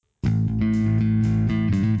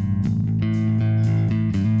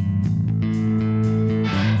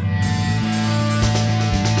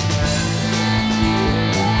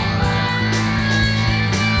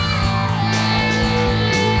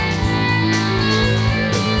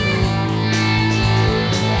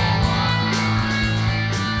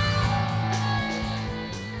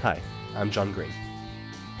I'm John Green.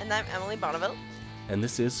 And I'm Emily Bonneville. And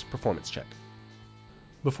this is Performance Check.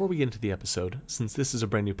 Before we get into the episode, since this is a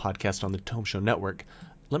brand new podcast on the Tome Show Network,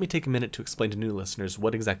 let me take a minute to explain to new listeners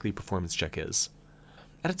what exactly Performance Check is.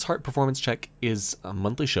 At its heart, Performance Check is a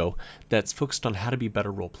monthly show that's focused on how to be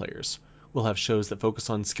better role players. We'll have shows that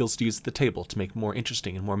focus on skills to use at the table to make more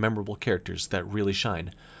interesting and more memorable characters that really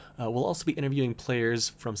shine. We'll also be interviewing players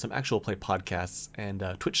from some actual play podcasts and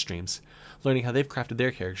Twitch streams, learning how they've crafted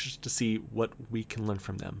their characters to see what we can learn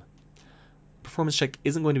from them. Performance Check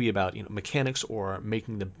isn't going to be about mechanics or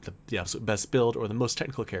making the absolute best build or the most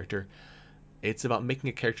technical character. It's about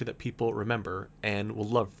making a character that people remember and will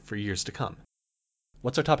love for years to come.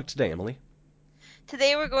 What's our topic today, Emily?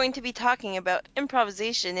 Today we're going to be talking about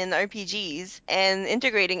improvisation in RPGs and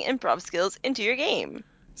integrating improv skills into your game.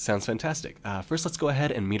 Sounds fantastic. First, let's go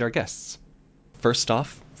ahead and meet our guests. First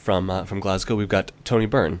off, from Glasgow, we've got Tony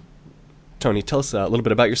Byrne. Tony, tell us a little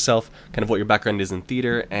bit about yourself, kind of what your background is in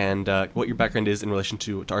theater, and what your background is in relation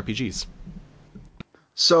to RPGs.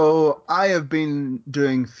 So I have been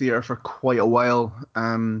doing theatre for quite a while.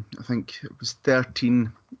 I think it was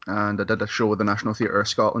 13, and I did a show with the National Theatre of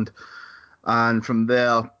Scotland. And from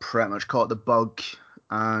there, pretty much caught the bug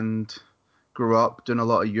and grew up doing a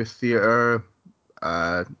lot of youth theatre,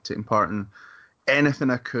 taking part in anything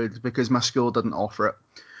I could because my school didn't offer it.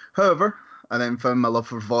 However, I then found my love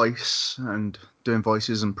for voice and doing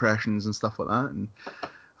voices, impressions and stuff like that, and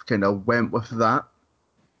I've kind of went with that.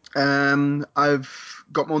 I've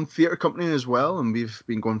got my own theatre company as well, and we've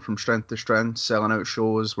been going from strength to strength, selling out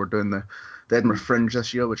shows. We're doing the Edinburgh Fringe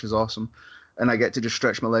this year, which is awesome, and I get to just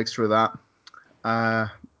stretch my legs through that.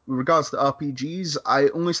 With regards to RPGs, I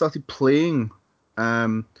only started playing,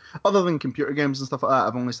 other than computer games and stuff like that,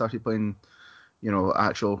 I've only started playing,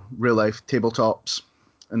 actual real-life tabletops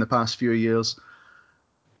in the past few years.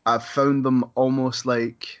 I've found them almost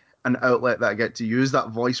like an outlet that I get to use that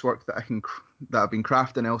voice work that I've been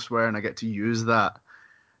crafting elsewhere, and I get to use that,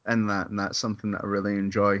 and that's something that I really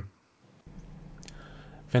enjoy.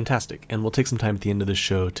 Fantastic, and we'll take some time at the end of the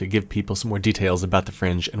show to give people some more details about the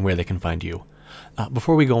Fringe and where they can find you.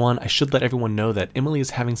 Before we go on, I should let everyone know that Emily is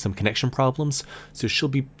having some connection problems, so she'll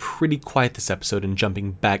be pretty quiet this episode and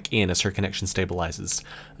jumping back in as her connection stabilizes.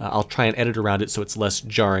 I'll try and edit around it so it's less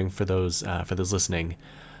jarring for those listening,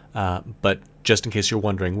 but just in case you're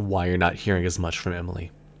wondering why you're not hearing as much from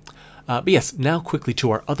Emily. But yes, now quickly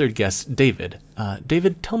to our other guest, David.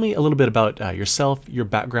 David, tell me a little bit about yourself, your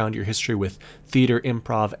background, your history with theater,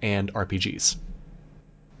 improv, and RPGs.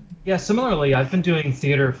 Yeah, similarly, I've been doing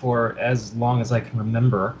theater for as long as I can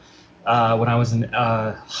remember. When I was in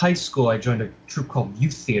high school, I joined a troupe called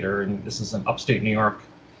Youth Theater, and this is in upstate New York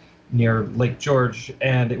near Lake George,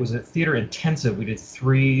 and it was a theater intensive. We did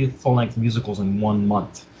 3 full-length musicals in 1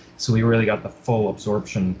 month, so we really got the full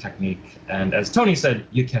absorption technique. And as Tony said,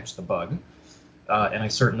 you catch the bug, and I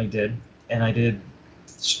certainly did. And I did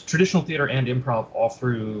traditional theater and improv all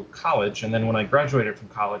through college, and then when I graduated from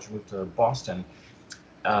college, I moved to Boston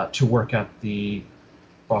to work at the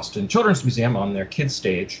Boston Children's Museum on their kids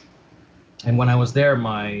stage. And when I was there,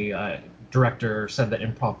 my director said that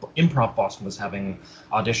Improv Boston was having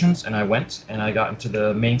auditions, and I went and I got into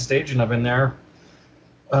the main stage, and I've been there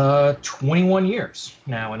 21 years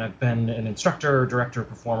now, and I've been an instructor, director,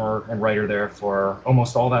 performer, and writer there for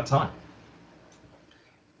almost all that time.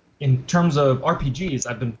 In terms of RPGs,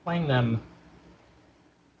 I've been playing them,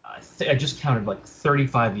 I just counted like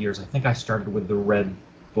 35 years. I think I started with the Red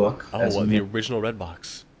Book. Oh, the original Red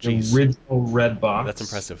Box. Jeez. The original Red Box. That's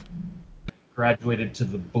impressive. Graduated to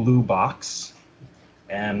the Blue Box,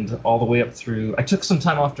 and all the way up through. I took some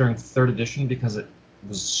time off during 3rd edition because it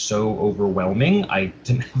was so overwhelming. I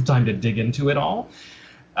didn't have time to dig into it all.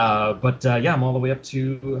 But I'm all the way up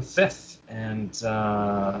to 5th, and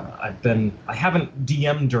I haven't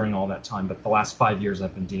DM'd during all that time, but the last 5 years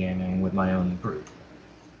I've been DMing with my own group.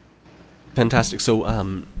 Fantastic. So,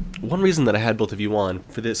 one reason that I had both of you on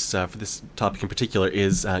for this topic in particular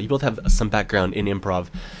is you both have some background in improv,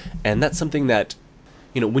 and that's something that,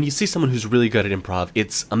 when you see someone who's really good at improv,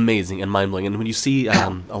 it's amazing and mind-blowing. And when you see a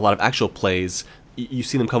lot of actual plays, you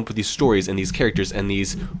see them come up with these stories and these characters and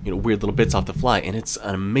these weird little bits off the fly, and it's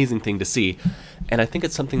an amazing thing to see. And I think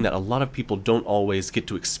it's something that a lot of people don't always get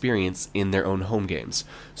to experience in their own home games.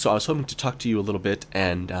 So I was hoping to talk to you a little bit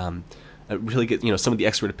and really get some of the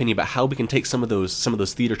expert opinion about how we can take some of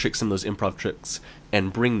those theater tricks, some of those improv tricks,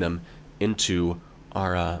 and bring them into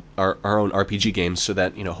our own RPG games, so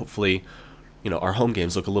that hopefully our home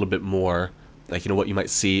games look a little bit more like what you might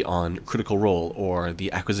see on Critical Role or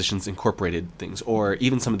the Acquisitions Incorporated things, or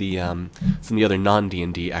even some of the other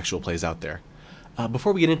non-D&D actual plays out there.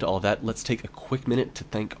 Before we get into all of that, let's take a quick minute to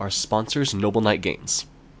thank our sponsors, Noble Knight Games.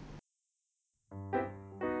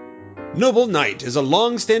 Noble Knight is a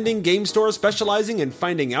long-standing game store specializing in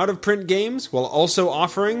finding out-of-print games while also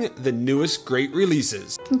offering the newest great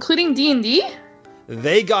releases. Including D&D?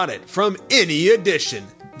 They got it from any edition.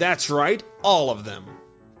 That's right, all of them.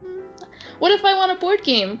 What if I want a board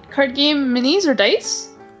game, card game, minis, or dice?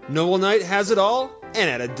 Noble Knight has it all, and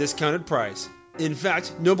at a discounted price. In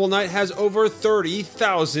fact, Noble Knight has over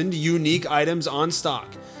 30,000 unique items on stock.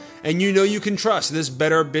 And you know you can trust this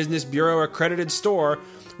Better Business Bureau accredited store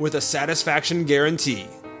with a satisfaction guarantee.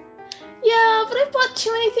 Yeah, but I've bought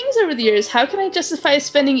too many things over the years. How can I justify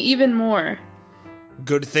spending even more?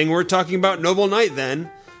 Good thing we're talking about Noble Knight then.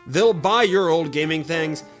 They'll buy your old gaming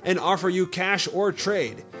things and offer you cash or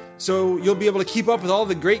trade, so you'll be able to keep up with all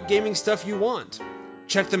the great gaming stuff you want.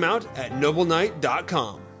 Check them out at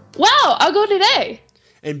nobleknight.com. Wow, I'll go today!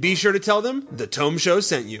 And be sure to tell them the Tome Show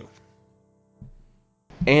sent you.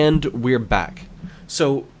 And we're back.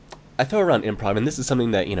 So, I throw around improv, and this is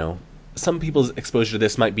something that, some people's exposure to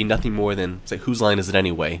this might be nothing more than, say, whose line is it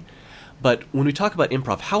anyway? But when we talk about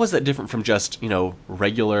improv, how is that different from just,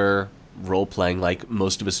 regular role-playing like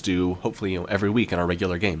most of us do, hopefully, every week in our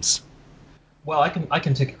regular games? Well, I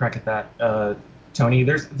can take a crack at that, Tony.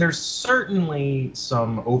 There's certainly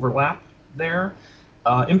some overlap there.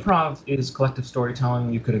 Improv is collective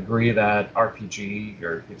storytelling. You could agree that RPG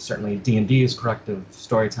or certainly D&D is collective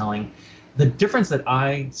storytelling. The difference that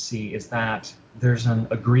I see is that there's an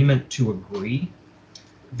agreement to agree.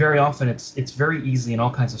 Very often it's very easy in all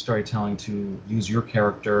kinds of storytelling to use your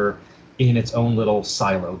character in its own little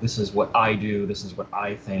silo. This is what I do, this is what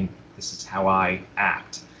I think, this is how I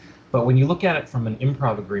act. But when you look at it from an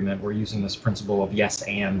improv agreement, we're using this principle of yes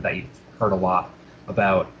and that you've heard a lot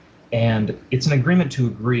about. And it's an agreement to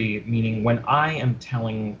agree, meaning when I am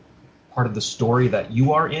telling part of the story that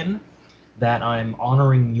you are in, that I'm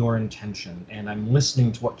honoring your intention and I'm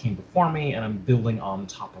listening to what came before me and I'm building on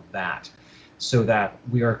top of that so that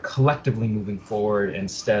we are collectively moving forward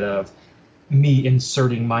instead of me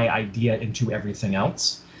inserting my idea into everything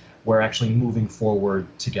else. We're actually moving forward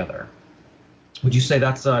together. Would you say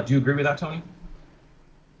that's, do you agree with that, Tony?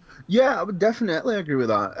 Yeah, I would definitely agree with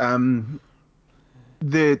that.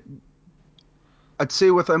 I'd say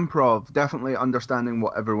with improv, definitely understanding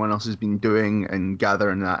what everyone else has been doing and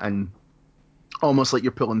gathering that, and almost like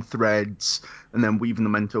you're pulling threads and then weaving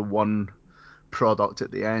them into one product at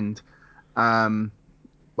the end. But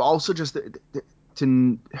also just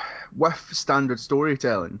with standard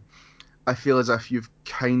storytelling, I feel as if you've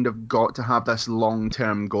kind of got to have this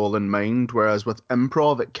long-term goal in mind, whereas with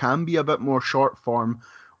improv, it can be a bit more short form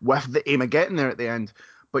with the aim of getting there at the end,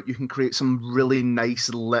 but you can create some really nice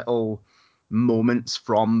little moments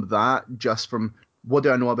from that, just from what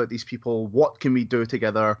do I know about these people, what can we do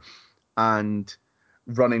together, and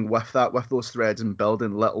running with that, with those threads and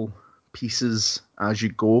building little pieces as you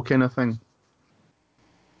go kind of thing.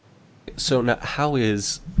 So now, how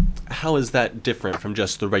is that different from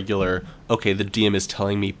just the regular? Okay, the DM is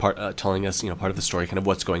telling us, part of the story, kind of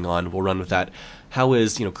what's going on. We'll run with that. How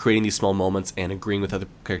is creating these small moments and agreeing with other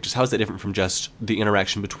characters? How is that different from just the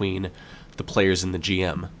interaction between the players and the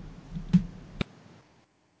GM?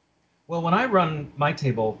 Well, when I run my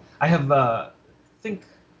table, I have, think,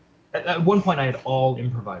 at one point I had all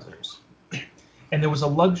improvisers. And there was a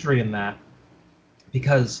luxury in that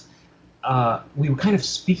because we were kind of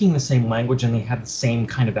speaking the same language and they had the same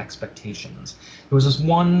kind of expectations. There was this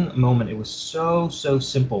one moment, it was so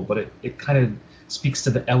simple, but it kind of speaks to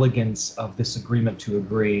the elegance of this agreement to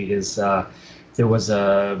agree, is there was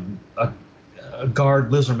a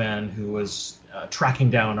guard lizardman who was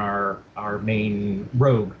tracking down our main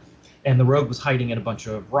rogue, and the rogue was hiding in a bunch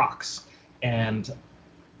of rocks. And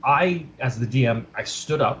I, as the DM, I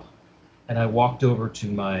stood up and I walked over to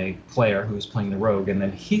my player who was playing the rogue, and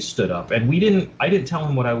then he stood up, and I didn't tell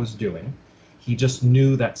him what I was doing. He just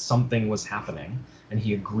knew that something was happening, and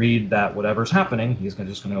he agreed that whatever's happening, he's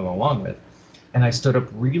just going to go along with. And I stood up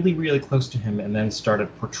really close to him and then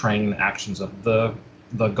started portraying the actions of the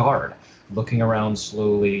guard, looking around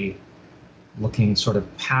slowly, looking sort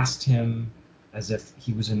of past him as if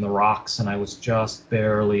he was in the rocks and I was just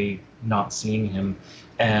barely not seeing him.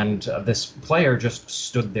 And this player just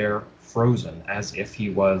stood there frozen as if he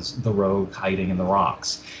was the rogue hiding in the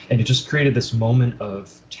rocks. And it just created this moment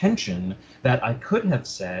of tension that I could have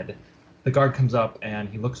said, the guard comes up and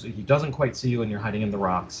he doesn't quite see you and you're hiding in the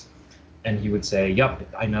rocks. And he would say, yep,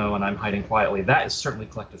 I know, and I'm hiding quietly. That is certainly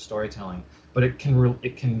collective storytelling. But it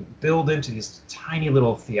can build into these tiny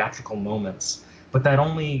little theatrical moments. But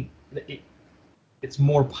it's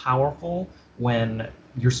more powerful when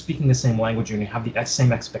you're speaking the same language and you have the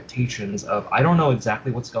same expectations of, I don't know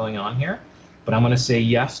exactly what's going on here, but I'm going to say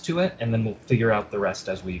yes to it, and then we'll figure out the rest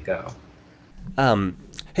as we go.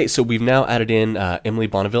 Hey, so we've now added in Emily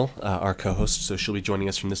Bonneville, our co-host, so she'll be joining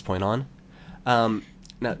us from this point on.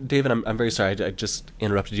 Now, David, I'm very sorry, I just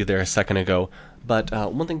interrupted you there a second ago, but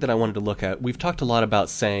one thing that I wanted to look at, we've talked a lot about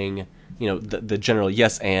saying, the general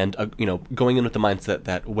yes and, going in with the mindset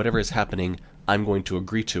that whatever is happening, I'm going to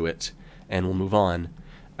agree to it, and we'll move on,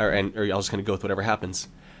 or I'll just kind of go with whatever happens.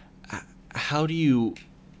 How can you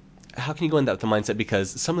go in that with the mindset?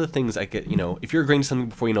 Because some of the things I get, if you're agreeing to something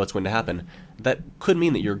before you know what's going to happen, that could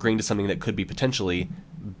mean that you're agreeing to something that could be potentially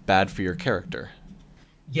bad for your character.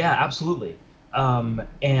 Yeah, absolutely. And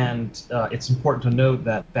it's important to note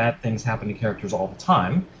that bad things happen to characters all the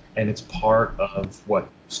time, and it's part of what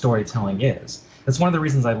storytelling is. That's one of the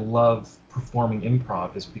reasons I love performing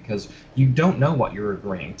improv, is because you don't know what you're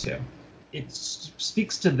agreeing to. It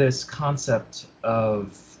speaks to this concept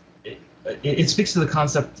of it speaks to the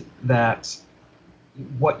concept that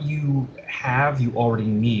what you have, you already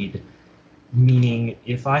need. Meaning,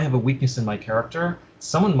 if I have a weakness in my character,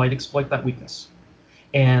 someone might exploit that weakness.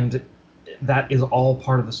 And that is all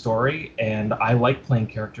part of the story, and I like playing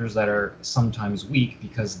characters that are sometimes weak,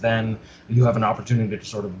 because then you have an opportunity to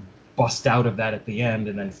sort of bust out of that at the end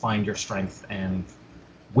and then find your strength and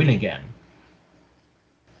win again.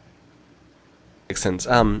 Makes sense.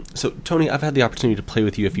 So, Tony, I've had the opportunity to play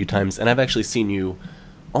with you a few times, and I've actually seen you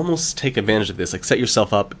almost take advantage of this, like set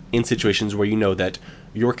yourself up in situations where you know that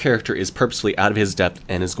your character is purposefully out of his depth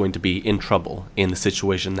and is going to be in trouble in the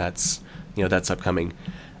situation that's upcoming.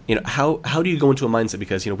 How do you go into a mindset?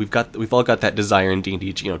 Because we've all got that desire in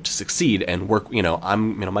D&D to succeed and work.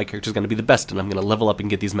 My character's going to be the best, and I'm going to level up and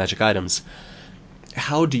get these magic items.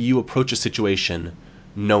 How do you approach a situation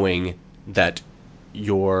knowing that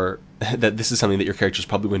that this is something that your character is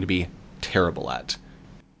probably going to be terrible at?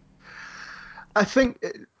 I think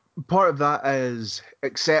part of that is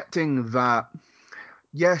accepting that,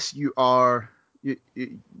 yes, you're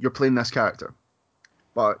playing this character,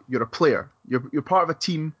 but you're a player. You're part of a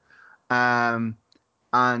team, and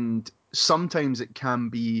sometimes it can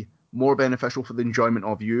be more beneficial for the enjoyment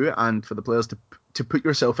of you and for the players to put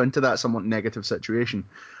yourself into that somewhat negative situation.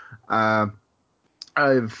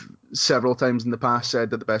 I've several times in the past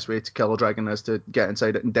said that the best way to kill a dragon is to get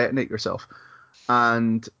inside it and detonate yourself,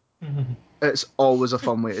 and it's always a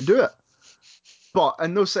fun way to do it. But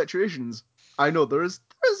in those situations, I know there's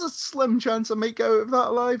a slim chance I might get out of that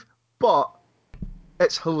alive, but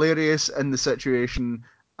it's hilarious in the situation,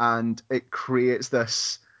 and it creates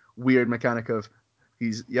this weird mechanic of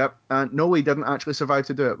no, he didn't actually survive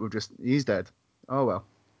to do it. He's dead. Oh well.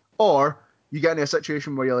 Or you get in a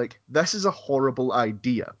situation where you're like, this is a horrible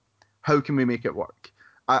idea. How can we make it work?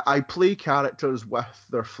 I play characters with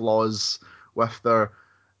their flaws, with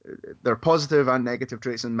their positive and negative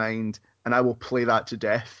traits in mind, and I will play that to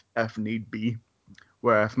death if need be.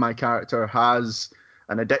 Where if my character has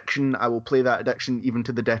an addiction, I will play that addiction even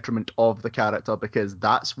to the detriment of the character, because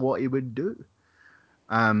that's what he would do.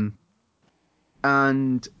 And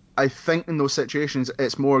I think in those situations,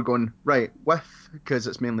 it's more going, right, because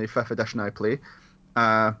it's mainly 5th edition I play,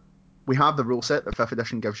 we have the rule set that 5th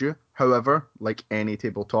edition gives you. However, like any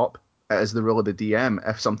tabletop, it is the rule of the DM.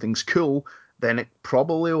 If something's cool, then it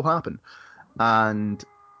probably will happen. And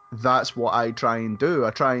that's what I try and do.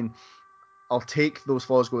 I'll take those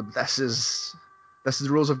flaws, go, this is the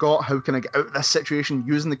rules I've got. How can I get out of this situation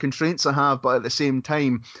using the constraints I have? But at the same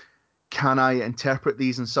time, can I interpret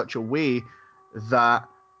these in such a way that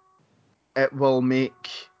it will make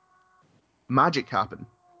magic happen?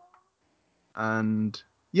 And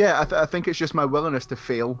yeah, I think it's just my willingness to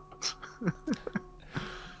fail.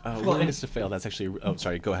 Willingness to fail. That's actually. Oh,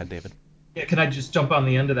 sorry. Go ahead, David. Yeah, can I just jump on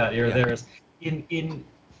the end of that? There's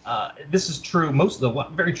this is true.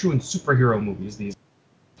 Very true in superhero movies.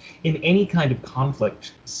 In any kind of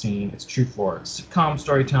conflict scene, it's true for sitcom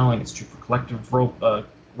storytelling. It's true for collective role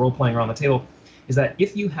playing around the table. Is that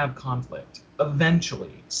if you have conflict,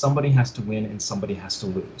 eventually somebody has to win and somebody has to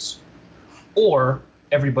lose, or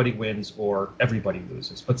everybody wins or everybody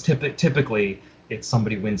loses. But typically, it's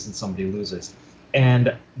somebody wins and somebody loses.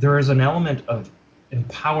 And there is an element of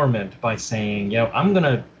empowerment by saying, I'm going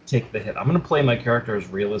to take the hit. I'm going to play my character as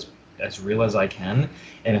real as I can.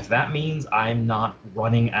 And if that means I'm not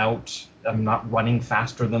running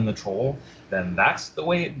faster than the troll, then that's the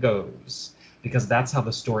way it goes. Because that's how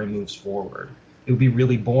the story moves forward. It would be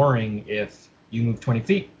really boring if you move 20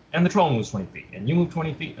 feet and the troll moves 20 feet, and you move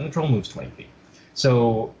 20 feet and the troll moves 20 feet.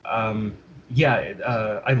 So, I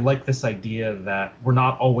like this idea that we're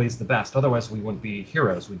not always the best. Otherwise, we wouldn't be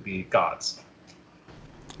heroes. We'd be gods.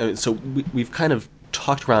 so we've kind of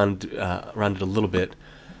talked around it a little bit,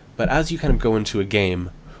 but as you kind of go into a game,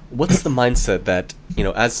 what's the mindset that,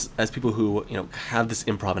 as people who have this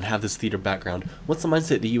improv and have this theater background, what's the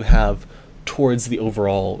mindset that you have towards the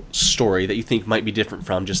overall story that you think might be different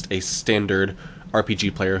from just a standard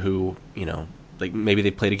RPG player who, like maybe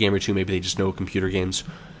they played a game or two, maybe they just know computer games?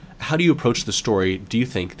 How do you approach the story, do you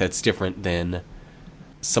think, that's different than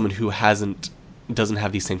someone who doesn't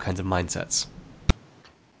have these same kinds of mindsets?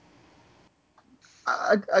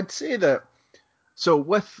 I'd say that. So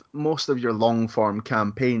with most of your long form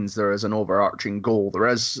campaigns, there is an overarching goal. There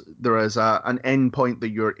is an end point that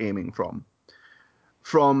you're aiming from.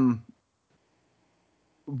 From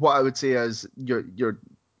what I would say is your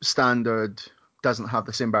standard doesn't have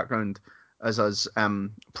the same background as us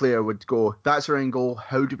player would go. That's our end goal.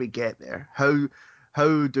 How do we get there? How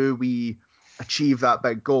do we achieve that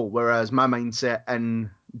big goal? Whereas my mindset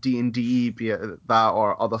in D&D, be it that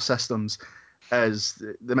or other systems, is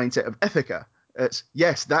the mindset of Ithaca. It's,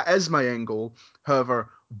 yes, that is my end goal. However,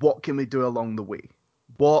 what can we do along the way?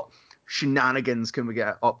 What shenanigans can we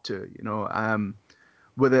get up to?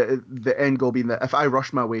 With the end goal being that if I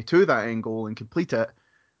rush my way to that end goal and complete it,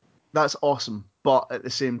 that's awesome. But at the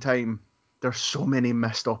same time, there's so many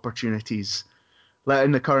missed opportunities. Like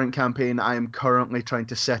in the current campaign, I am currently trying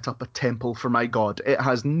to set up a temple for my god. It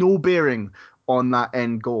has no bearing on that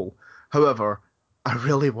end goal. However, I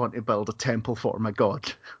really want to build a temple for my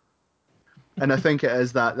god. And I think it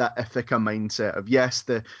is that Ithaca mindset of, yes,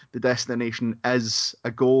 the destination is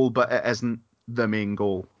a goal, but it isn't the main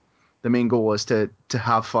goal. The main goal is to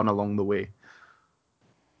have fun along the way.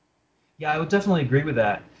 Yeah, I would definitely agree with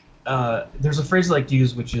that. There's a phrase I like to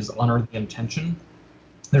use, which is honor the intention.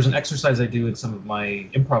 There's an exercise I do in some of my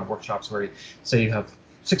improv workshops where, say, you have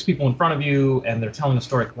 6 people in front of you, and they're telling a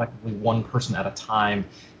story collectively, one person at a time,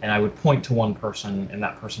 and I would point to one person, and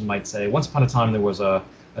that person might say, once upon a time there was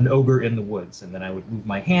an ogre in the woods, and then I would move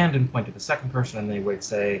my hand and point to the second person, and they would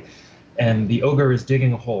say, and the ogre is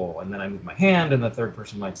digging a hole, and then I move my hand, and the third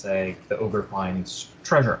person might say, the ogre finds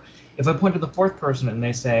treasure. If I point to the fourth person and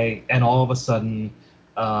they say, and all of a sudden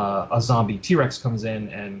a zombie T-Rex comes in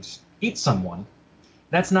and eats someone,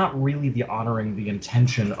 that's not really the honoring the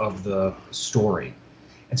intention of the story.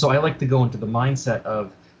 And so I like to go into the mindset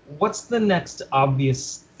of, what's the next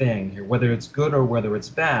obvious thing here, whether it's good or whether it's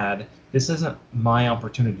bad. This isn't my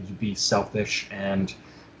opportunity to be selfish and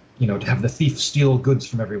to have the thief steal goods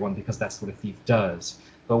from everyone because that's what a thief does.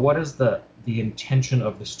 But what is the intention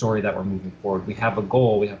of the story that we're moving forward? We have a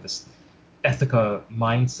goal, we have this Ithaca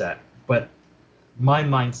mindset, but my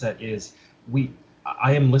mindset is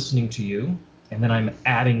I am listening to you, and then I'm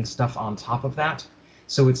adding stuff on top of that.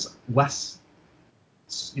 So it's less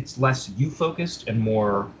you focused and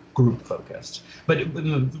more group focused. But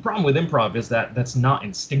the problem with improv is that that's not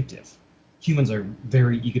instinctive. Humans are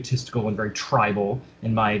very egotistical and very tribal,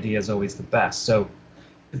 and my idea is always the best. So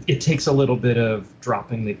it takes a little bit of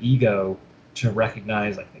dropping the ego to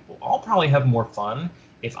recognize, I think, well, I'll probably have more fun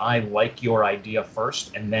if I like your idea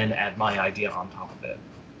first and then add my idea on top of it.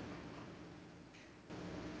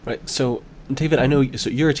 Right. So, David, I know. So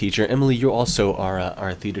you're a teacher. Emily, you also are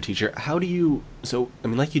a theater teacher. How do you? So, I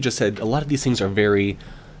mean, like you just said, a lot of these things are very,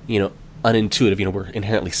 unintuitive. We're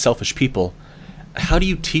inherently selfish people. How do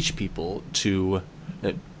you teach people to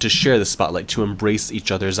share the spotlight, to embrace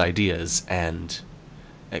each other's ideas, and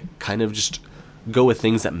kind of just go with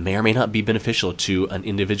things that may or may not be beneficial to an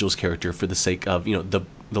individual's character for the sake of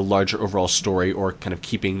the larger overall story, or kind of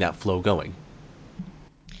keeping that flow going?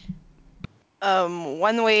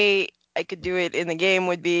 One way I could do it in the game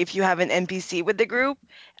would be if you have an NPC with the group,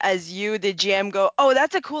 as you, the GM, go, oh,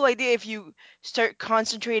 that's a cool idea. If you start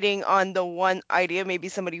concentrating on the one idea, maybe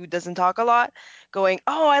somebody who doesn't talk a lot, going,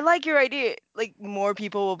 oh, I like your idea. Like, more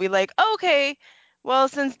people will be like, okay, well,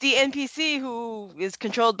 since the NPC who is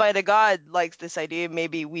controlled by the god likes this idea,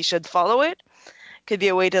 maybe we should follow it. Could be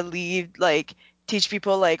a way to teach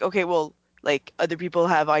people, like, okay, well, like, other people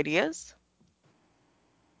have ideas.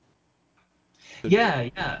 Yeah.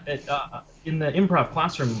 In the improv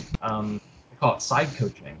classroom, I call it side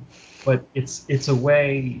coaching, but it's a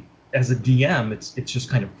way, as a DM, it's just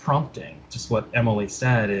kind of prompting. Just what Emily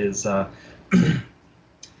said is, so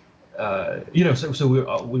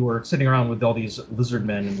we were sitting around with all these lizard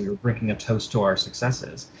men, and we were drinking a toast to our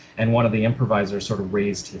successes. And one of the improvisers sort of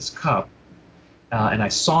raised his cup, and I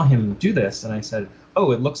saw him do this, and I said,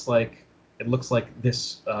 "Oh, it looks like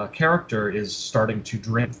this character is starting to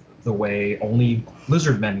drink the way only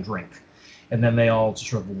lizard men drink." And then they all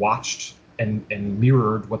sort of watched and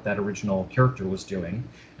mirrored what that original character was doing.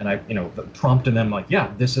 And I, prompted them like,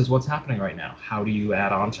 "Yeah, this is what's happening right now. How do you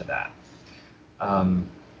add on to that?"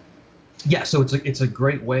 yeah, so it's a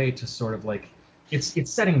great way to sort of like it's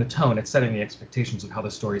setting the tone, it's setting the expectations of how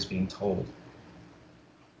the story is being told.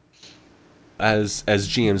 As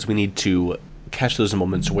GMs, we need to catch those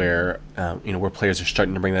moments where where players are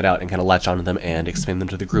starting to bring that out and kind of latch onto them and explain them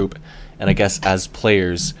to the group. And I guess as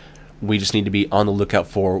players, we just need to be on the lookout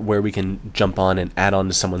for where we can jump on and add on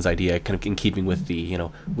to someone's idea, kind of in keeping with the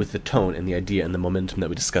with the tone and the idea and the momentum that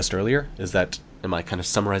we discussed earlier. Am I kind of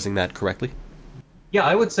summarizing that correctly? Yeah,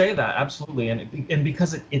 I would say that absolutely, and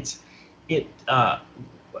because it I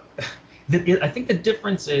think the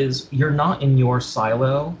difference is you're not in your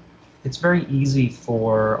silo. It's very easy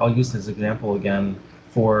for, I'll use this example again,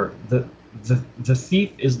 for the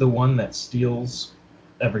thief is the one that steals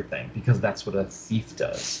everything because that's what a thief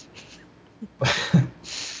does.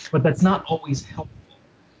 But that's not always helpful.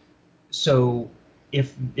 So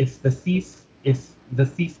if the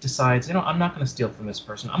thief decides, I'm not going to steal from this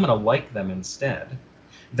person, I'm going to like them instead,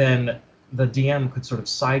 then the DM could sort of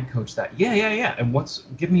side coach that. Yeah, yeah, yeah. And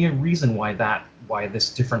give me a reason why this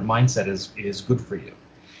different mindset is good for you.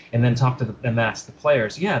 And then and ask the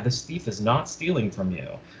players, yeah, this thief is not stealing from you.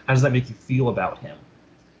 How does that make you feel about him?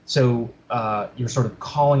 So you're sort of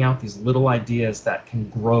calling out these little ideas that can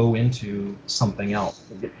grow into something else.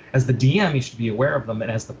 As the DM, you should be aware of them,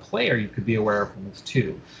 and as the player, you could be aware of them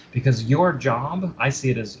too. Because your job, I see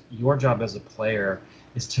it as your job as a player,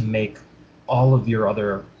 is to make all of your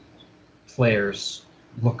other players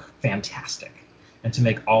look fantastic, and to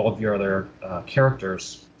make all of your other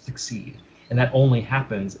characters succeed. And that only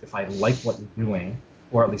happens if I like what you're doing,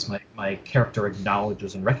 or at least my character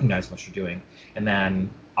acknowledges and recognizes what you're doing, and then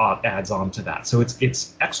adds on to that. So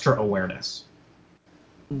it's extra awareness.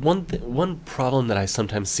 One problem that I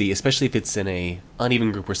sometimes see, especially if it's in a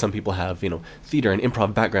uneven group where some people have theater and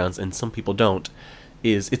improv backgrounds and some people don't,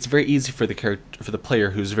 is it's very easy for the player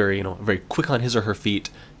who's very very quick on his or her feet,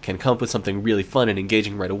 can come up with something really fun and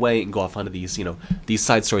engaging right away and go off onto these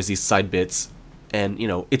side stories, these side bits, and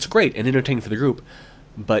it's great and entertaining for the group,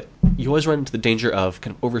 but you always run into the danger of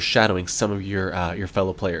kind of overshadowing some of your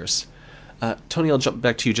fellow players. Tony, I'll jump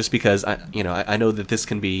back to you just because I know that this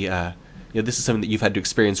can be this is something that you've had to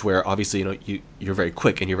experience where obviously you're very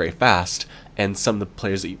quick and you're very fast, and some of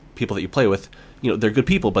the people that you play with, they're good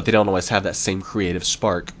people, but they don't always have that same creative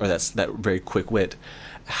spark or that very quick wit.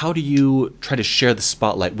 How do you try to share the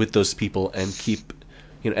spotlight with those people and keep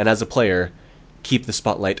and as a player keep the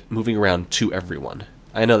spotlight moving around to everyone?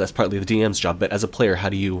 I know that's partly the DM's job, but as a player, how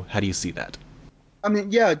do you see that? I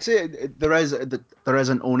mean, yeah, I'd say there is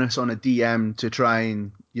an onus on a DM to try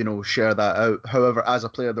and share that out. However, as a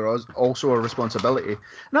player, there is also a responsibility,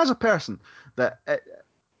 and as a person, that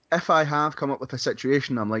if I have come up with a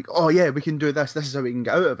situation, I'm like, oh yeah, we can do this. This is how we can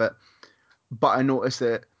get out of it. But I notice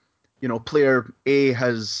that player A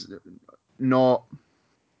has not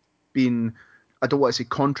been. I don't want to say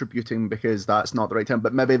contributing because that's not the right term,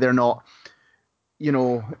 but maybe they're not. You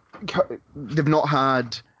know, they've not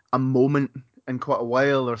had a moment in quite a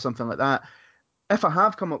while or something like that. If I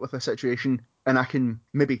have come up with a situation and I can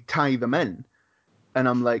maybe tie them in, and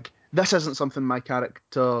I'm like, this isn't something my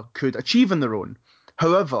character could achieve on their own.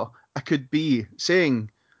 However, I could be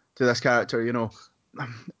saying to this character,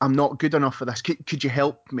 I'm not good enough for this. Could you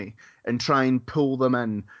help me? And try and pull them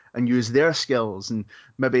in and use their skills. And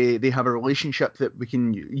maybe they have a relationship that we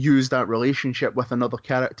can use that relationship with another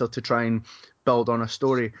character to try and build on a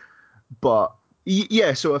story. But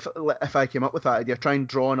yeah, so if I came up with that idea, try and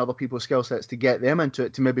draw on other people's skill sets to get them into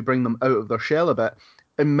it, to maybe bring them out of their shell a bit,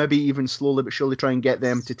 and maybe even slowly but surely try and get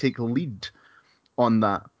them to take the lead on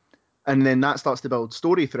that. And then that starts to build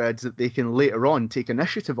story threads that they can later on take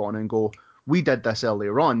initiative on and go, we did this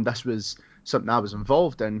earlier on. This was something I was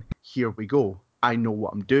involved in. Here we go. I know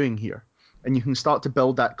what I'm doing here. And you can start to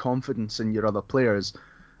build that confidence in your other players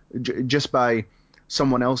just by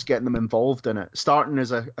someone else getting them involved in it, starting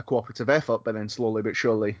as a cooperative effort, but then slowly but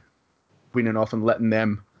surely weaning off and letting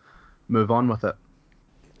them move on with it.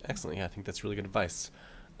 Excellent. Yeah, I think that's really good advice.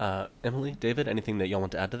 Emily, David, anything that y'all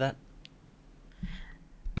want to add to that?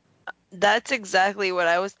 That's exactly what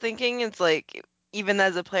I was thinking. It's like, even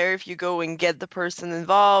as a player, if you go and get the person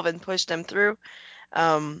involved and push them through,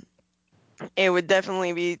 um, it would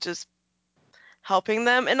definitely be just helping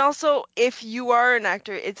them. And also, if you are an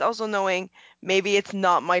actor, it's also knowing maybe it's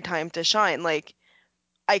not my time to shine. Like,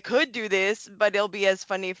 I could do this, but it'll be as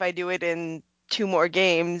funny if I do it in two more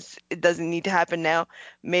games. It doesn't need to happen now.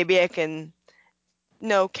 Maybe I can,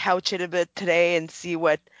 couch it a bit today and see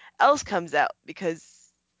what else comes out, because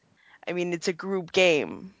I mean, it's a group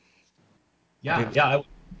game. Yeah, David? yeah.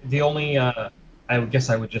 The only I would guess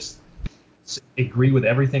I would just agree with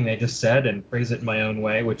everything they just said and phrase it in my own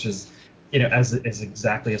way, which is as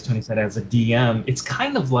exactly as Tony said, as a DM, it's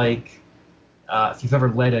kind of like if you've ever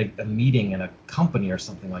led a meeting in a company or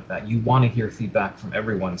something like that, you want to hear feedback from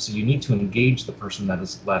everyone, so you need to engage the person that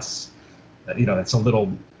is less, that's a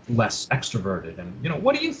little less extroverted, and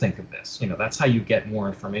what do you think of this? That's how you get more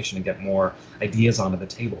information and get more ideas onto the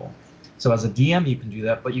table. So as a DM, you can do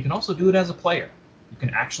that, but you can also do it as a player. You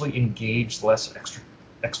can actually engage the less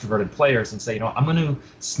extroverted players and say, I'm going to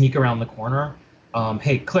sneak around the corner.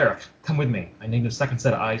 Hey, Cleric, come with me. I need a second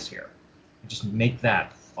set of eyes here. And just make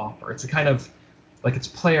that offer. It's a kind of like it's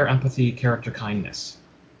player empathy, character kindness.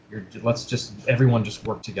 Everyone just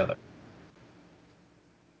work together.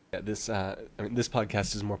 Yeah, this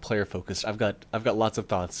podcast is more player focused. I've got lots of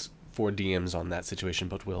thoughts for DMs on that situation,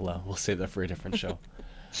 but we'll save that for a different show.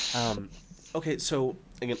 Okay, so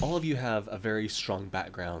again, all of you have a very strong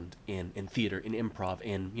background in theater, in improv,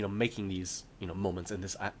 in making these moments and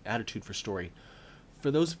this attitude for story.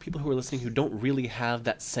 For those people who are listening who don't really have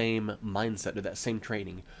that same mindset or that same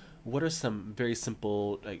training, what are some very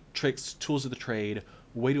simple tricks, tools of the trade,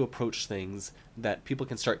 way to approach things that people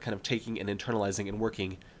can start kind of taking and internalizing and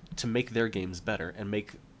working to make their games better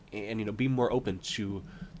and be more open to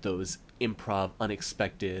those improv,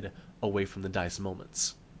 unexpected, away from the dice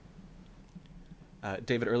moments?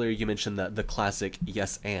 David, earlier you mentioned the classic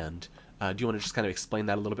yes and. Do you want to just kind of explain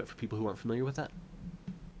that a little bit for people who aren't familiar with that?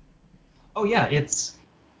 Oh yeah, it's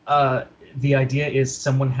the idea is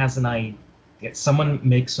someone has an idea. Someone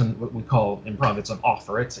makes what we call improv. It's an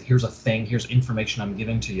offer. Here's a thing. Here's information I'm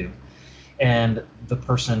giving to you, and the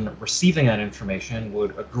person receiving that information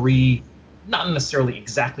would agree, not necessarily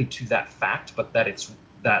exactly to that fact, but that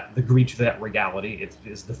agree to that reality. It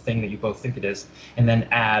is the thing that you both think it is, and then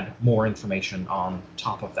add more information on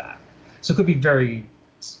top of that. So it could be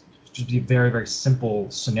just be a very, very simple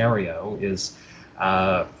scenario is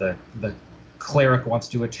the cleric wants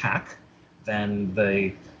to attack, then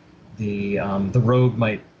the rogue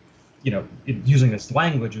might, using this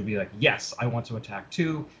language would be like, yes, I want to attack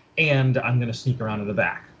too, and I'm going to sneak around in the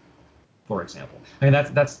back, for example. I mean,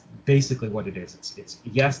 that's basically what it is. It's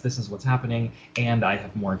yes, this is what's happening, and I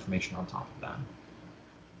have more information on top of that.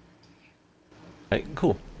 Right,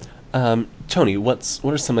 cool. Tony, what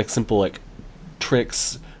are some simple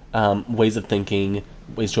tricks, ways of thinking,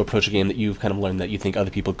 ways to approach a game that you've kind of learned that you think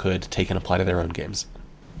other people could take and apply to their own games?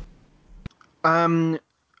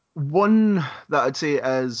 One that I'd say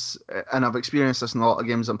is, and I've experienced this in a lot of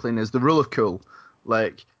games I'm playing, is the rule of cool.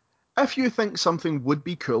 Like, if you think something would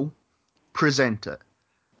be cool, present it.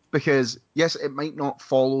 Because, yes, it might not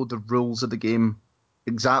follow the rules of the game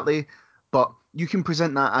exactly, but you can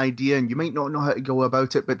present that idea and you might not know how to go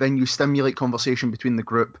about it, but then you stimulate conversation between the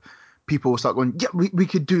group. People will start going, yeah, we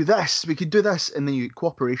could do this, and then you get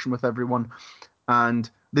cooperation with everyone. And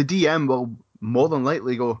the DM will more than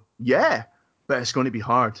likely go, yeah, but it's going to be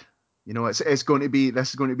hard. This is going to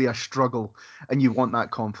be a struggle, and you want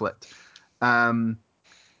that conflict.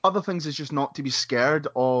 Other things is just not to be scared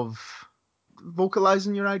of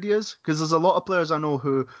vocalizing your ideas, because there's a lot of players I know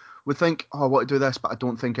who would think, oh, I want to do this, but I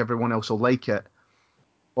don't think everyone else will like it,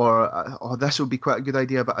 or oh, this would be quite a good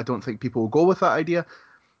idea, but I don't think people will go with that idea.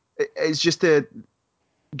 It's just to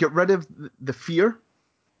get rid of the fear,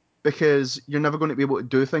 because you're never going to be able to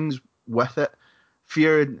do things with it.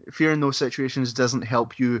 Fear in those situations doesn't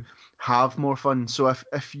help you have more fun. So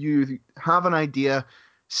if you have an idea,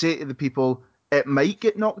 say to the people, it might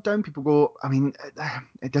get knocked down. People go, I mean,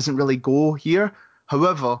 it doesn't really go here.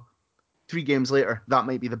 However, 3 games later, that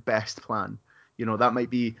might be the best plan. That might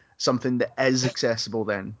be something that is accessible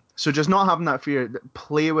then. So just not having that fear,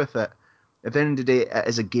 play with it. At the end of the day, it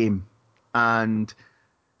is a game. And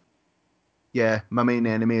yeah, my main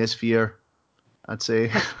enemy is fear, I'd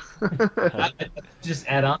say. Just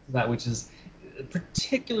add on to that, which is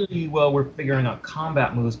particularly well we're figuring out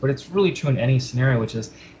combat moves, but it's really true in any scenario, which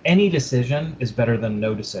is any decision is better than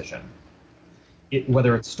no decision.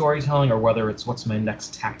 Whether it's storytelling or whether it's what's my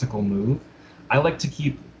next tactical move, I like to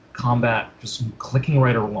keep combat just clicking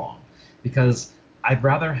right along, because I'd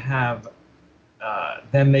rather have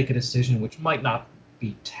them make a decision which might not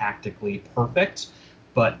be tactically perfect,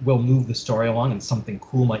 but will move the story along and something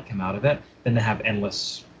cool might come out of it, than to have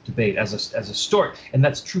endless debate as a story. And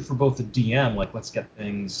that's true for both the DM, like let's get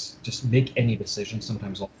things, just make any decision.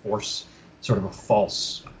 Sometimes I'll force sort of a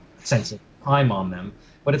false sense of prime on them,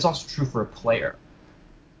 but it's also true for a player.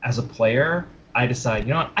 As a player, I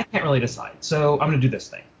decide, I can't really decide, so I'm going to do this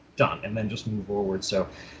thing. Done. And then just move forward. So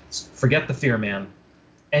forget the fear, man.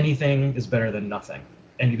 Anything is better than nothing.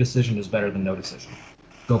 Any decision is better than no decision.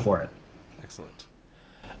 Go for it. Excellent.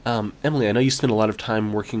 Emily, I know you spend a lot of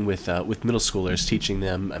time working with middle schoolers, teaching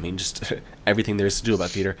them. I mean, just everything there is to do about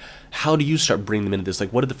theater. How do you start bringing them into this?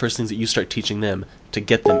 Like, what are the first things that you start teaching them to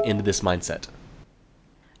get them into this mindset?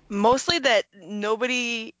 Mostly that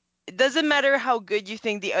nobody, it doesn't matter how good you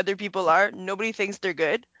think the other people are, nobody thinks they're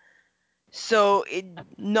good. So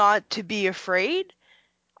not to be afraid.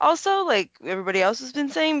 Also, like everybody else has been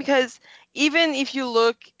saying, because even if you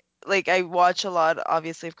look, like I watch a lot,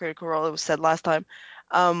 obviously, of Critical Role, it was said last time.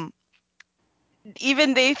 Um,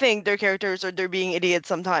 Even they think their characters or they're being idiots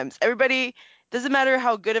sometimes. Everybody, doesn't matter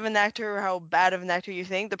how good of an actor or how bad of an actor you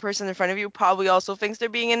think, the person in front of you probably also thinks they're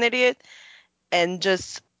being an idiot, and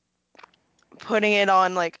just putting it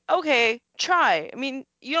on like, okay, try. I mean,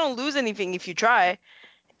 you don't lose anything if you try.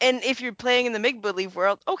 And if you're playing in the make believe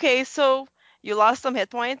world, okay, so you lost some hit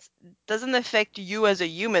points, doesn't affect you as a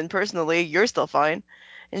human personally. You're still fine.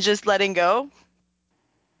 And just letting go.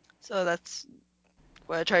 So that's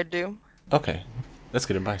what I try to do. Okay, that's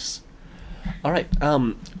good advice. All right.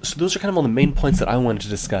 So those are kind of all the main points that I wanted to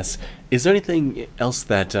discuss. Is there anything else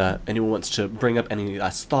that anyone wants to bring up? Any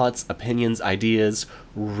last thoughts, opinions, ideas,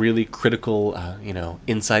 really critical,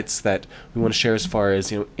 insights that we want to share as far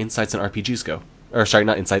as insights in RPGs go? Or sorry,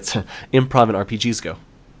 not insights, improv and RPGs go.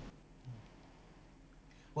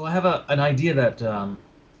 Well, I have an idea that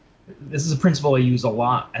this is a principle I use a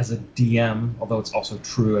lot as a DM, although it's also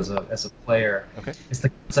true as a player. Okay. It's the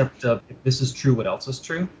concept of if this is true, what else is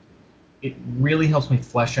true? It really helps me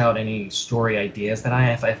flesh out any story ideas that I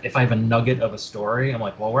have. If I have a nugget of a story, I'm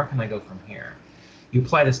like, well, where can I go from here? You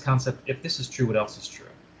apply this concept, if this is true, what else is true?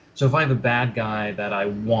 So if I have a bad guy that I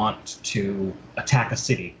want to attack a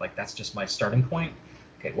city, like that's just my starting point.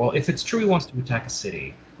 Okay, well, if it's true he wants to attack a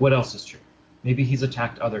city, what else is true? Maybe he's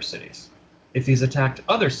attacked other cities. If he's attacked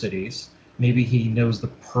other cities, maybe he knows the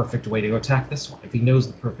perfect way to attack this one. If he knows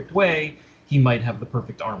the perfect way, he might have the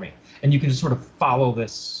perfect army. And you can just sort of follow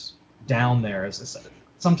this down there.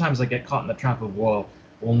 Sometimes I get caught in the trap of, well,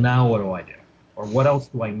 now what do I do? Or what else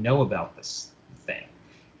do I know about this thing?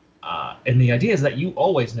 And the idea is that you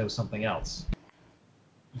always know something else.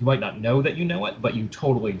 You might not know that you know it, but you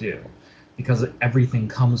totally do, because everything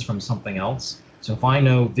comes from something else. So if I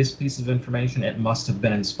know this piece of information, it must have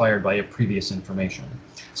been inspired by a previous information.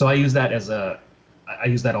 So I use that I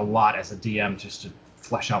use that a lot as a DM just to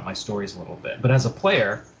flesh out my stories a little bit. But as a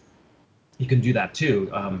player, you can do that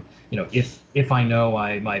too. If I know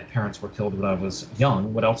my parents were killed when I was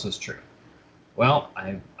young, what else is true? Well,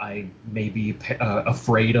 I may be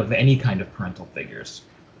afraid of any kind of parental figures.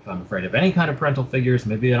 If I'm afraid of any kind of parental figures,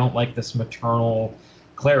 maybe I don't like this maternal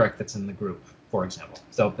cleric that's in the group, for example.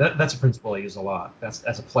 So that's a principle I use a lot. That's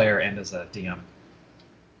as a player and as a DM.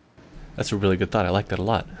 That's a really good thought. I like that a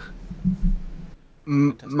lot.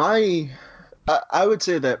 My, I would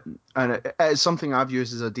say that, and it's something I've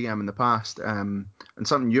used as a DM in the past, and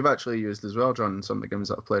something you've actually used as well, John, in some of the games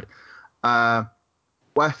that I've played. Uh,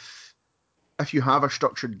 with If you have a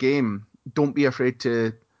structured game, don't be afraid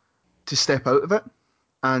to step out of it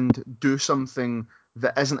and do something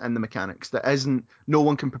that isn't in the mechanics, that isn't, no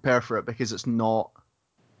one can prepare for it because it's not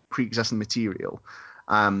pre-existing material.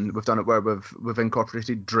 We've done it where we've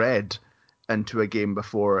incorporated dread into a game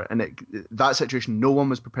before, and that situation no one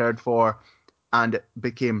was prepared for, and it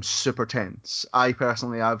became super tense. I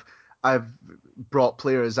personally, I've brought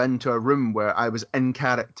players into a room where I was in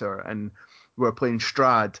character and we were playing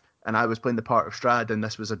Strad, and I was playing the part of Strad, and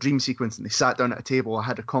this was a dream sequence, and they sat down at a table. I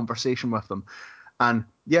had a conversation with them, and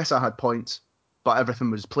yes, I had points, but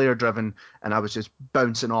everything was player driven, and I was just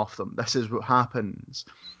bouncing off them. This is what happens.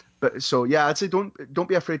 But so yeah, I'd say don't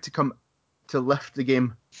be afraid to come to lift the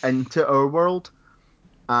game into our world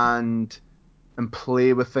and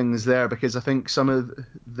play with things there, because I think some of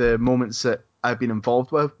the moments that I've been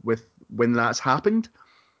involved with when that's happened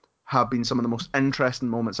have been some of the most interesting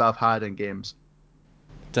moments I've had in games.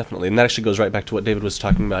 Definitely, and that actually goes right back to what David was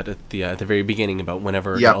talking about at the very beginning about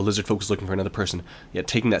whenever Yep. a lizard folk is looking for another person. Yeah,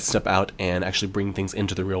 taking that step out and actually bringing things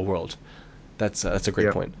into the real world. That's a great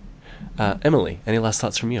Yep. point. Emily, any last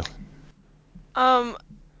thoughts from you? Um,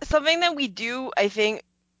 Something that we do, I think,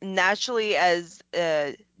 naturally as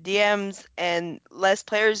DMs and less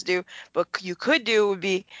players do, but you could do would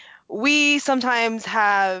be, we sometimes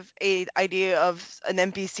have a idea of an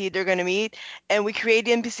NPC they're going to meet, and we create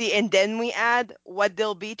the NPC and then we add what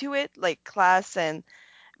they'll be to it, like class and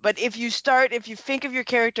but if you think of your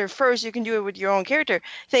character first, you can do it with your own character.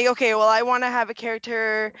 Think, okay, well, I want to have a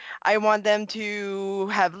character. I want them to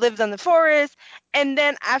have lived on the forest. And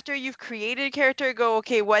then after you've created a character, go,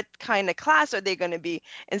 okay, what kind of class are they going to be?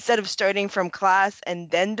 Instead of starting from class and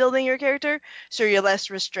then building your character, so you're less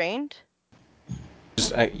restrained.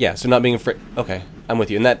 So not being afraid. Okay, I'm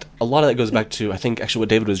with you. And that a lot of that goes back to, I think, actually what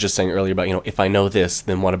David was just saying earlier about, if I know this,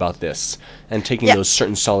 then what about this? And taking Yeah. those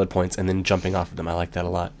certain solid points and then jumping off of them. I like that a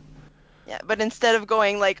lot. Yeah, but instead of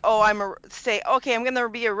going like, oh, okay, I'm gonna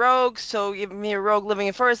be a rogue, so give me a rogue living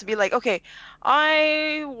in forest, be like, okay,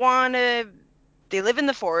 I wanna, they live in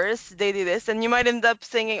the forest, they do this, and you might end up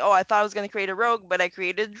thinking, oh, I thought I was gonna create a rogue, but I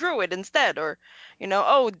created a druid instead, or,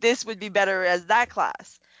 oh, this would be better as that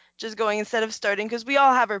class. Just going instead of starting, because we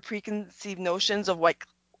all have our preconceived notions of what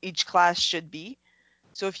each class should be.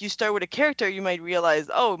 So if you start with a character, you might realize,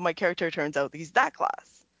 oh, my character turns out he's that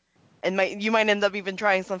class. And you might end up even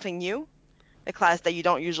trying something new, a class that you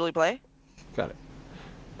don't usually play. Got it.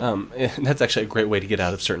 That's actually a great way to get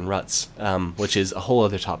out of certain ruts, which is a whole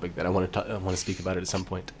other topic that I want to speak about it at some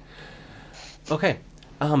point. Okay.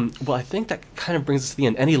 Well, I think that kind of brings us to the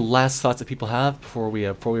end. Any last thoughts that people have before we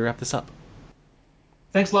wrap this up?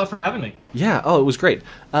 Thanks a lot for having me. Yeah. Oh, it was great.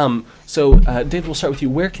 David, we'll start with you.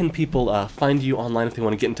 Where can people find you online if they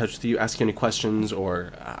want to get in touch with you, ask you any questions,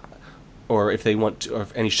 or if they want to, or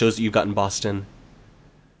if any shows that you've got in Boston?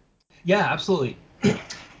 Yeah, absolutely.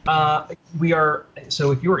 We are,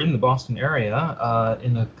 so if you're in the Boston area,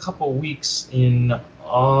 in a couple weeks in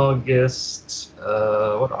August,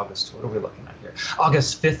 what August? What are we looking at here?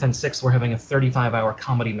 August 5th and 6th, we're having a 35-hour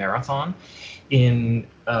comedy marathon to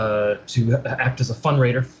act as a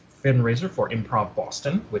fundraiser for Improv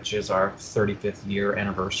Boston, which is our 35th year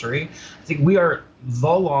anniversary. I think we are the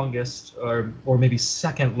longest, or maybe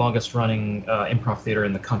second longest running improv theater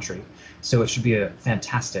in the country. So it should be a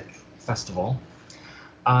fantastic festival.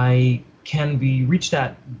 I can be reached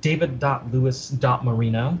at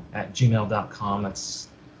david.lewis.marino@gmail.com. That's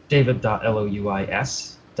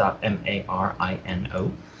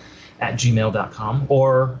david.luis.marino@gmail.com,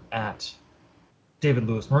 or at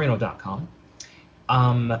davidlewismarino.com.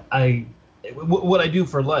 What I do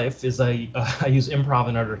for life is I use improv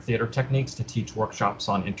and other theater techniques to teach workshops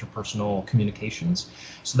on interpersonal communications.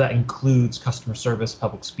 So that includes customer service,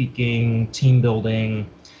 public speaking, team building,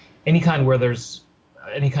 any kind where there's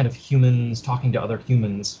any kind of humans talking to other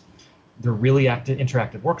humans. They're really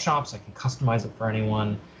interactive workshops. I can customize it for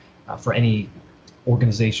anyone, for any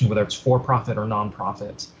organization, whether it's for-profit or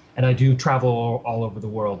non-profit. And I do travel all over the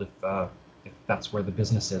world if that's where the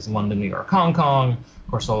business is. London, New York, Hong Kong, of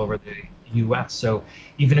course, all over the US. So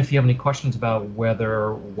even if you have any questions about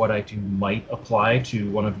whether what I do might apply to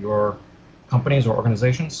one of your companies or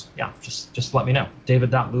organizations, yeah, just let me know.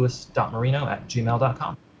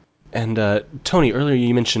 david.lewis.marino@gmail.com. And Tony, earlier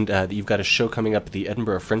you mentioned that you've got a show coming up at the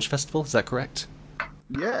Edinburgh Fringe Festival. Is that correct?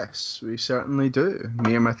 Yes, we certainly do.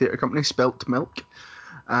 Me and my theatre company, Spelt Milk.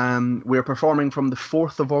 We're performing from the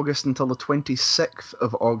 4th of August until the 26th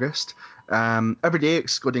of August, every day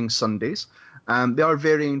excluding Sundays. They are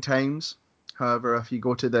varying times. However, if you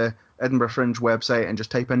go to the Edinburgh Fringe website and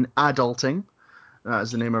just type in adulting, that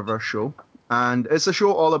is the name of our show. And it's a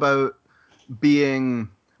show all about being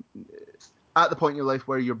at the point in your life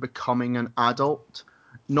where you're becoming an adult,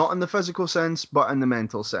 not in the physical sense, but in the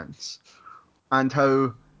mental sense. And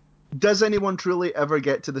how does anyone truly ever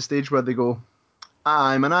get to the stage where they go,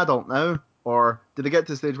 I'm an adult now? Or do they get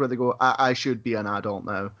to the stage where they go, I should be an adult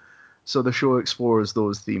now? So the show explores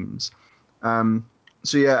those themes. Throughout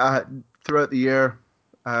the year,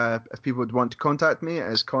 if people would want to contact me,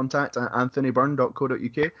 it is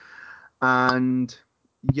contact@anthonybyrne.co.uk. And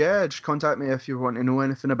yeah, just contact me if you want to know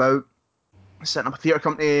anything about setting up a theatre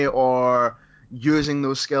company or using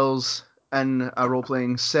those skills in a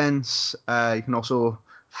role-playing sense. You can also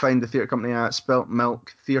find the theatre company at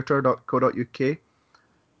speltmilktheatre.co.uk.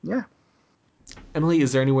 Yeah. Emily,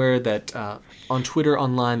 is there anywhere that on Twitter,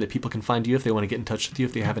 online, that people can find you if they want to get in touch with you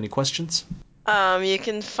if they have any questions? You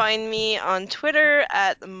can find me on Twitter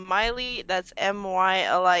at Miley. That's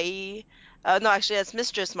MYLIE. No, actually, that's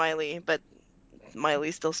Mistress Miley, but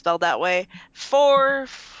Miley still spelled that way.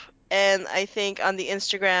 And I think on the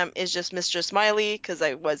Instagram is just Mistress Miley because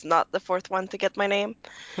I was not the fourth one to get my name.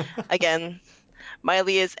 Again,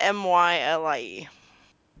 Miley is MYLIE.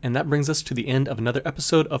 And that brings us to the end of another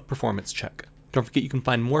episode of Performance Check. Don't forget you can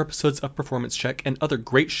find more episodes of Performance Check and other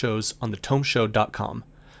great shows on thetomeshow.com.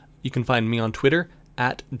 You can find me on Twitter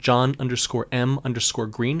at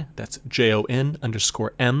John_M_Green. That's JON_M_Green,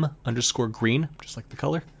 just like the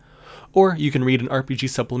color. Or you can read an RPG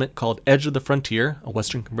supplement called Edge of the Frontier, a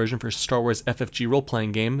Western conversion for Star Wars FFG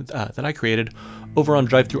role-playing game that I created, over on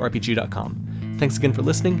DriveThruRPG.com. Thanks again for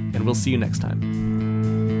listening, and we'll see you next time.